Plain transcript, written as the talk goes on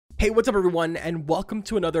Hey, what's up everyone, and welcome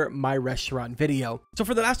to another My Restaurant video. So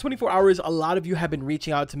for the last 24 hours, a lot of you have been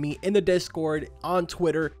reaching out to me in the Discord, on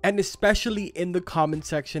Twitter, and especially in the comment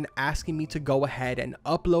section asking me to go ahead and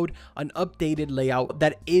upload an updated layout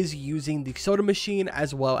that is using the soda machine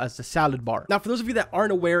as well as the salad bar. Now, for those of you that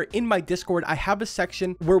aren't aware, in my Discord, I have a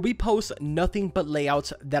section where we post nothing but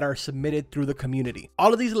layouts that are submitted through the community.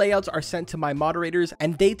 All of these layouts are sent to my moderators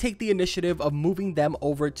and they take the initiative of moving them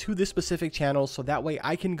over to this specific channel so that way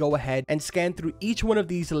I can go ahead and scan through each one of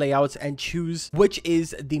these layouts and choose which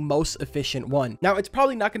is the most efficient one. Now, it's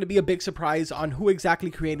probably not going to be a big surprise on who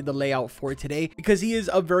exactly created the layout for today because he is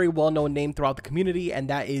a very well-known name throughout the community, and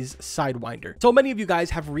that is Sidewinder. So many of you guys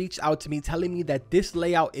have reached out to me telling me that this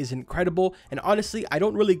layout is incredible, and honestly, I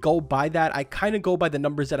don't really go by that. I kind of go by the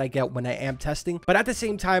numbers that I get when I am testing, but at the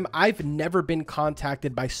same time, I've never been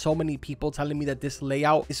contacted by so many people telling me that this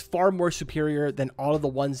layout is far more superior than all of the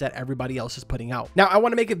ones that everybody else is putting out. Now, I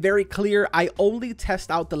want to make it very clear, I only test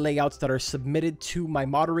out the layouts that are submitted to my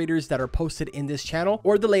moderators that are posted in this channel,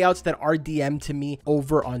 or the layouts that are DM'd to me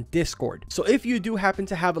over on Discord. So if you do happen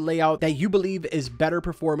to have a layout that you believe is better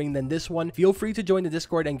performing than this one, feel free to join the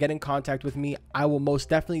Discord and get in contact with me. I will most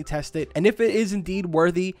definitely test it, and if it is indeed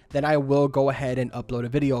worthy, then I will go ahead and upload a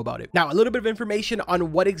video about it. Now, a little bit of information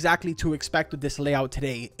on what exactly to expect with this layout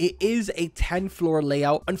today. It is a 10-floor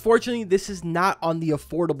layout. Unfortunately, this is not on the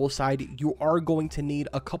affordable side. You are going to need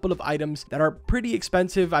a couple of items that are pretty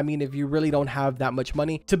expensive. I mean, if you really don't have that much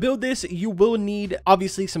money to build this, you will need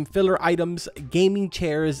obviously some filler items, gaming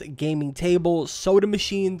chairs, gaming table, soda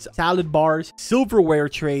machines, salad bars, silverware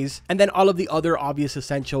trays, and then all of the other obvious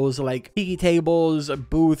essentials like tiki tables,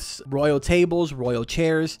 booths, royal tables, royal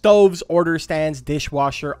chairs, stoves, order stands,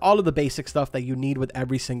 dishwasher, all of the basic stuff that you need with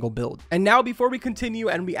every single build. And now, before we continue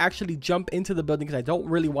and we actually jump into the building, because I don't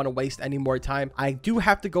really want to waste any more time, I do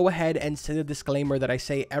have to go ahead and say the disclaimer that I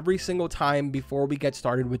say every single time before we get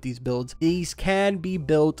started with these builds. These can be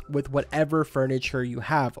built with whatever furniture you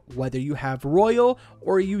have. Whether you have royal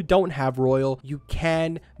or you don't have royal, you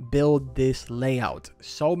can build this layout.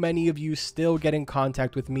 So many of you still get in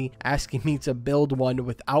contact with me asking me to build one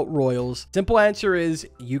without royals. Simple answer is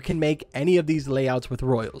you can make any of these layouts with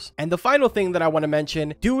royals. And the final thing that I want to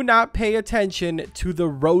mention, do not pay attention to the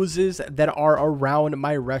roses that are around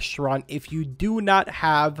my restaurant if you do not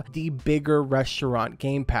have the bigger restaurant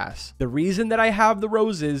game pass. The reason that I have the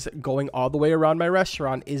roses going all the way around my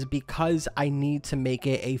restaurant is because I need to make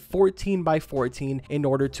it a 14 by 14 in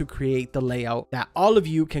order to create the layout that all of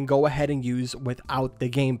you can go ahead and use without the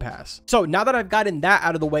game pass. So now that I've gotten that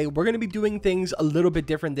out of the way, we're going to be doing things a little bit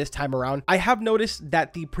different this time around. I have noticed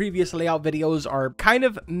that the previous layout videos are kind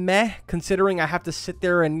of meh, considering I have to sit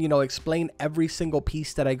there and, explain every single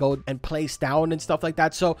piece that I go and place down and stuff like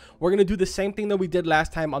that. So we're going to do the same thing that we did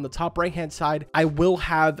last time. On the top right hand side, I will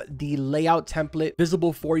have the layout template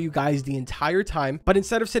visible for you guys the entire time, but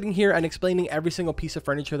instead of sitting here and explaining every single piece of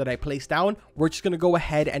furniture that I place down, we're just going to go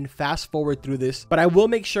ahead and fast forward through this, but I will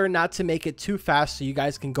make sure not to make it too fast so you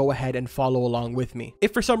guys can go ahead and follow along with me.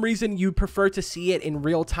 If for some reason you prefer to see it in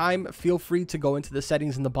real time, feel free to go into the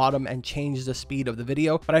settings in the bottom and change the speed of the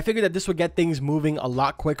video, but I figured that this would get things moving a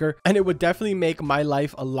lot quicker, and it would definitely make my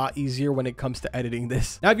life a lot easier when it comes to editing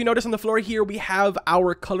this. Now, if you notice on the floor here, we have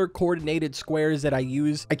our color coordinated squares that I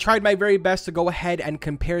use. I tried my very best to go ahead and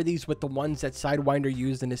compare these with the ones that Sidewinder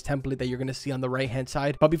used in his template that you're going to see on the right hand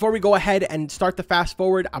side. But before we go ahead and start the fast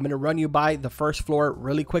forward, I'm going to run you by the first floor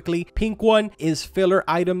really quickly. Pink one is filler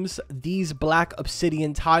items. These black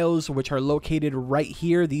obsidian tiles, which are located right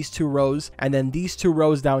here, these two rows, and then these two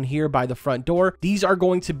rows down here by the front door. These are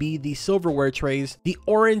going to be the silverware trays. The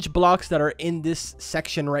orange blocks that are in this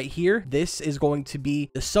section right here, this is going to be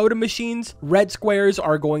the soda machines. Red squares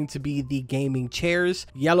are going to be the gaming chairs.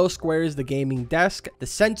 Yellow squares, the gaming desk. The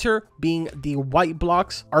center, being the white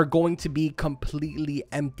blocks, are going to be completely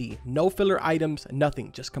empty. No filler items,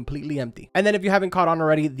 nothing, just completely empty. And then if you haven't caught on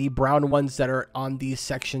already, the brown ones that are on these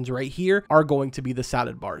sections right here are going to be the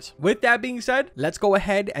salad bars. With that being said, let's go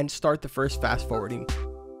ahead and start the first fast forwarding.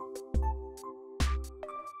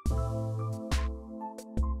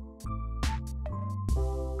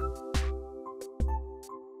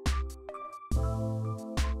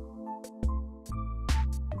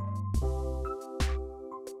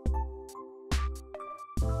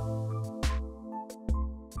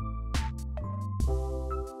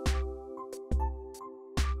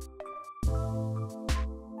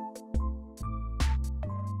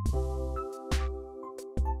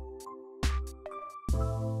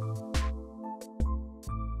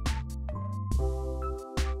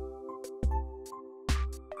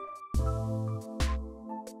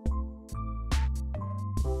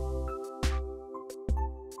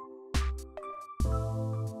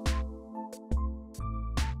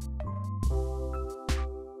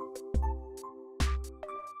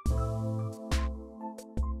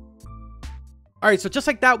 All right, so just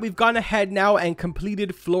like that, we've gone ahead now and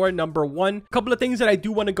completed floor number 1. A couple of things that I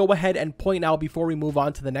do want to go ahead and point out before we move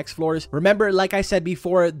on to the next floors. Remember, like I said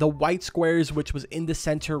before, the white squares, which was in the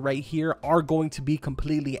center right here, are going to be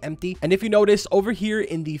completely empty. And if you notice over here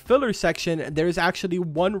in the filler section, there's actually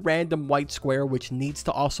one random white square, which needs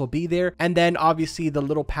to also be there. And then obviously the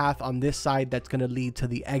little path on this side that's going to lead to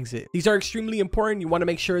the exit. These are extremely important. You want to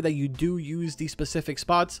make sure that you do use these specific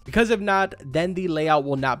spots, because if not, then the layout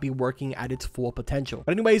will not be working at its full potential.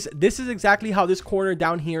 But anyways, this is exactly how this corner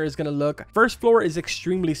down here is going to look. First floor is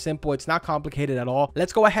extremely simple. It's not complicated at all.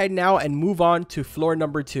 Let's go ahead now and move on to floor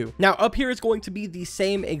number 2. Now up here is going to be the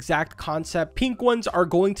same exact concept. Pink ones are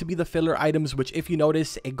going to be the filler items, which if you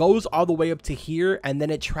notice, it goes all the way up to here and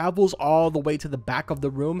then it travels all the way to the back of the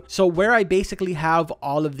room. So where I basically have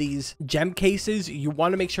all of these gem cases, you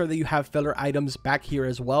want to make sure that you have filler items back here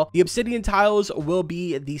as well. The obsidian tiles will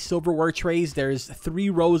be the silverware trays. There's 3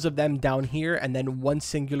 rows of them down here and then one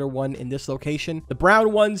singular one in this location. The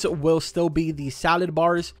brown ones will still be the salad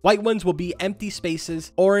bars. White ones will be empty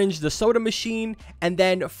spaces. Orange, the soda machine. And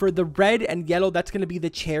then for the red and yellow, that's going to be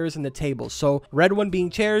the chairs and the tables. So red one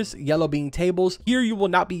being chairs, yellow being tables. Here you will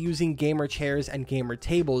not be using gamer chairs and gamer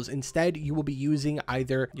tables. Instead, you will be using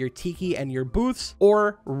either your tiki and your booths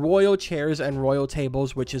or royal chairs and royal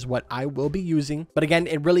tables, which is what I will be using. But again,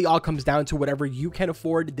 it really all comes down to whatever you can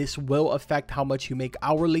afford. This will affect how much you make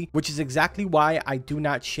hourly, which is exactly why I do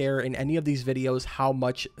not share in any of these videos how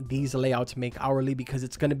much these layouts make hourly, because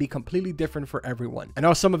it's going to be completely different for everyone. I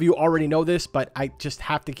know some of you already know this, but I just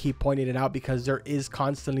have to keep pointing it out because there is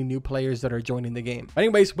constantly new players that are joining the game.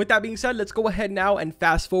 Anyways, with that being said, let's go ahead now and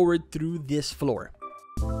fast forward through this floor.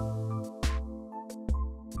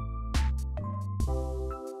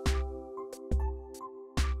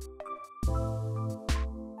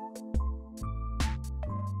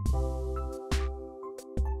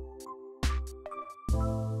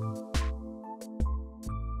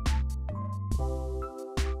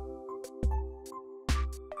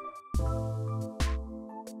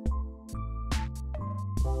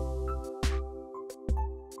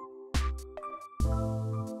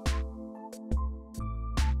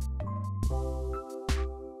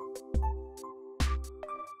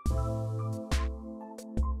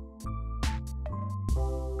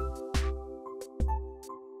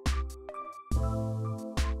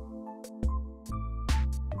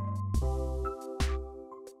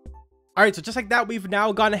 All right, so just like that, we've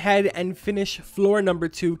now gone ahead and finished floor number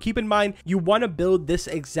 2. Keep in mind, you want to build this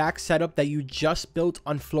exact setup that you just built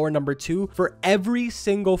on floor number 2 for every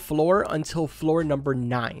single floor until floor number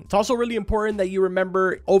 9. It's also really important that you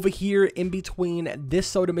remember over here in between this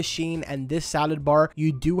soda machine and this salad bar,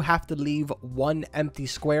 you do have to leave 1 empty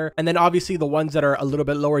square. And then obviously the ones that are a little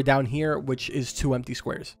bit lower down here, which is 2 empty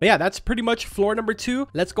squares. But yeah, that's pretty much floor number 2.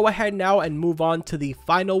 Let's go ahead now and move on to the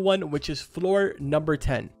final one, which is floor number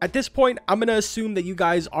 10. At this point, I'm going to assume that you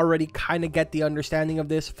guys already kind of get the understanding of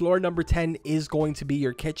this. Floor number 10 is going to be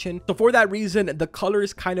your kitchen. So for that reason, the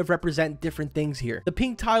colors kind of represent different things here. The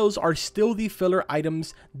pink tiles are still the filler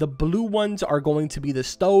items. The blue ones are going to be the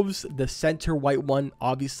stoves. The center white one,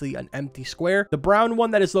 obviously an empty square. The brown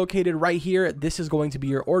one that is located right here, this is going to be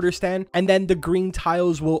your order stand. And then the green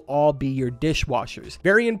tiles will all be your dishwashers.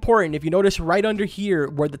 Very important. If you notice right under here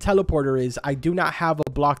where the teleporter is, I do not have a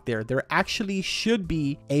block there. There actually should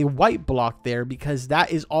be a white block there because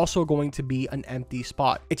that is also going to be an empty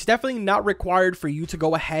spot. It's definitely not required for you to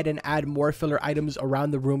go ahead and add more filler items around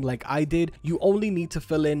the room like I did. You only need to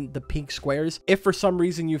fill in the pink squares. If for some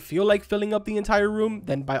reason you feel like filling up the entire room,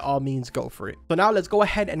 then by all means go for it. So now let's go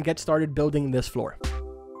ahead and get started building this floor.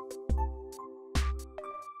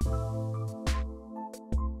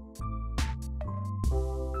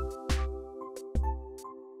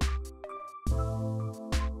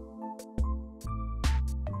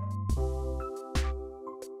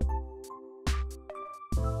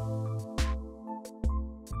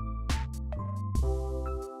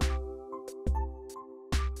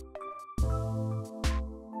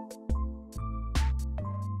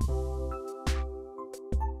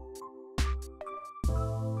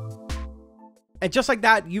 And just like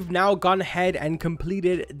that, you've now gone ahead and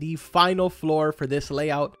completed the final floor for this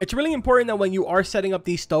layout. It's really important that when you are setting up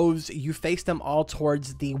these stoves, you face them all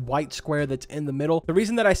towards the white square that's in the middle. The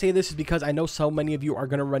reason that I say this is because I know so many of you are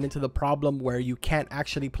going to run into the problem where you can't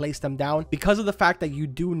actually place them down because of the fact that you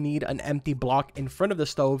do need an empty block in front of the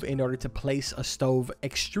stove in order to place a stove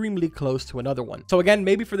extremely close to another one. So again,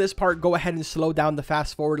 maybe for this part, go ahead and slow down the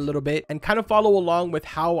fast forward a little bit and kind of follow along with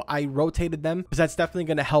how I rotated them, because that's definitely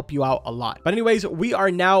going to help you out a lot. But anyway, anyways, we are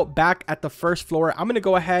now back at the first floor. I'm going to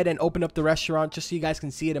go ahead and open up the restaurant just so you guys can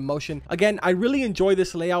see it in motion. Again, I really enjoy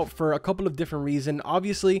this layout for a couple of different reasons.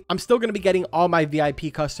 Obviously, I'm still going to be getting all my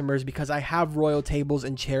VIP customers because I have royal tables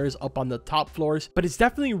and chairs up on the top floors, but it's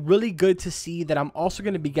definitely really good to see that I'm also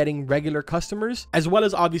going to be getting regular customers as well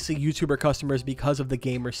as obviously YouTuber customers because of the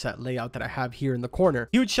gamer set layout that I have here in the corner.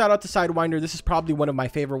 Huge shout out to Sidewinder. This is probably one of my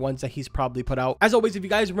favorite ones that he's probably put out. As always, if you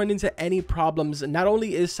guys run into any problems, not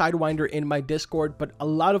only is Sidewinder in my Discord, but a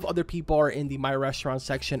lot of other people are in the My Restaurant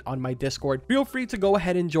section on my Discord. Feel free to go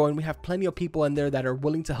ahead and join. We have plenty of people in there that are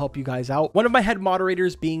willing to help you guys out. One of my head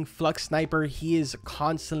moderators being Flux Sniper, he is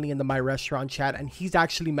constantly in the My Restaurant chat and he's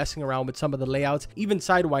actually messing around with some of the layouts, even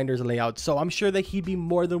Sidewinder's layouts. So I'm sure that he'd be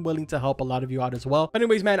more than willing to help a lot of you out as well. But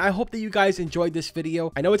anyways, man, I hope that you guys enjoyed this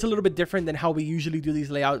video. I know it's a little bit different than how we usually do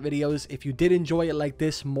these layout videos. If you did enjoy it like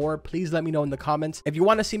this more, please let me know in the comments. If you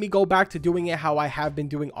want to see me go back to doing it how I have been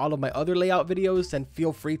doing all of my other layout videos, then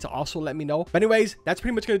feel free to also let me know. But anyways, that's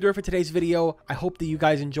pretty much going to do it for today's video. I hope that you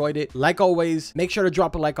guys enjoyed it. Like always, make sure to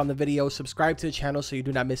drop a like on the video, subscribe to the channel so you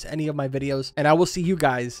do not miss any of my videos, and I will see you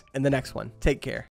guys in the next one. Take care.